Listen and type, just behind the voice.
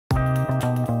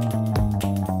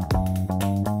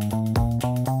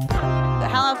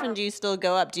often do you still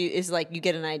go up? Is like you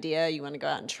get an idea, you want to go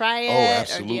out and try it? Oh, Or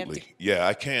absolutely. Yeah,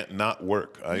 I can't not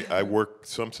work. I work,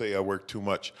 some say I work too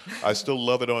much. I still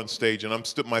love it on stage,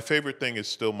 and my favorite thing is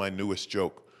still my newest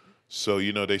joke. So,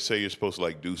 you know, they say you're supposed to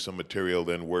like do some material,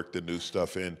 then work the new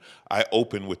stuff in. I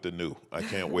open with the new. I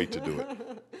can't wait to do it.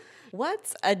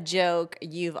 What's a joke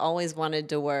you've always wanted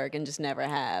to work and just never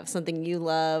have? Something you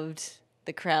loved,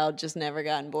 the crowd just never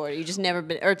gotten bored. You just never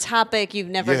been, or a topic you've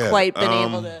never quite been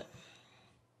able to.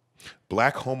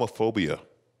 Black homophobia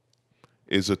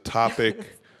is a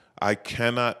topic I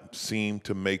cannot seem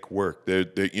to make work.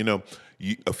 You know,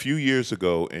 a few years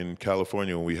ago in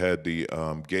California when we had the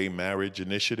gay marriage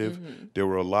initiative, there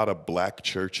were a lot of black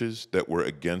churches that were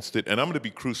against it. And I'm going to be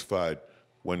crucified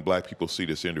when black people see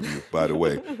this interview, by the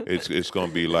way. It's going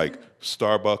to be like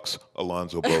Starbucks,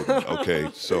 Alonzo Bodden, okay?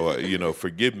 So, you know,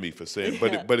 forgive me for saying,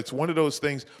 but it's one of those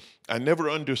things I never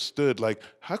understood. Like,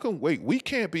 how come, wait, we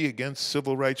can't be against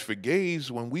civil rights for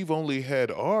gays when we've only had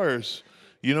ours?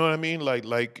 You know what I mean?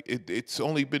 Like it's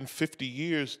only been 50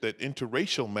 years that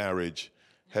interracial marriage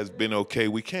has been okay.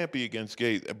 We can't be against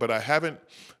gays, but I haven't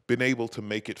been able to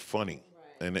make it funny.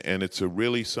 Right. And it's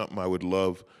really something I would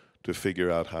love to figure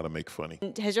out how to make funny.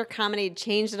 Has your comedy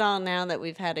changed at all now that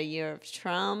we've had a year of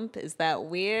Trump? Is that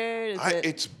weird?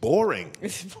 It's boring.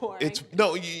 It's boring.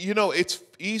 You know, it's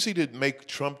easy to make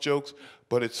Trump jokes,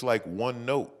 but it's like one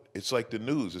note. It's like the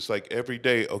news. It's like every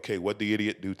day, okay, what'd the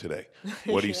idiot do today?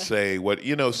 What'd he say?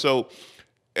 You know, so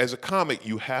as a comic,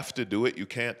 you have to do it. You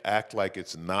can't act like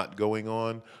it's not going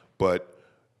on, but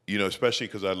you know, especially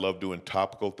because I love doing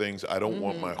topical things. I don't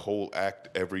want my whole act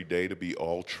every day to be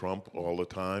all Trump all the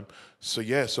time. So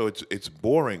yeah, so it's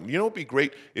boring. You know, it'd be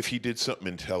great if he did something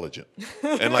intelligent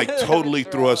and like totally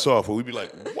threw us off. Or we'd be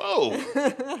like, whoa,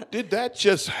 did that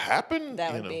just happen?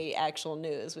 That would be actual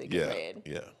news we could read.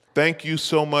 Yeah. Thank you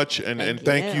so much, and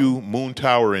thank you,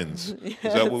 Moontowerins.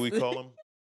 Is that what we call them?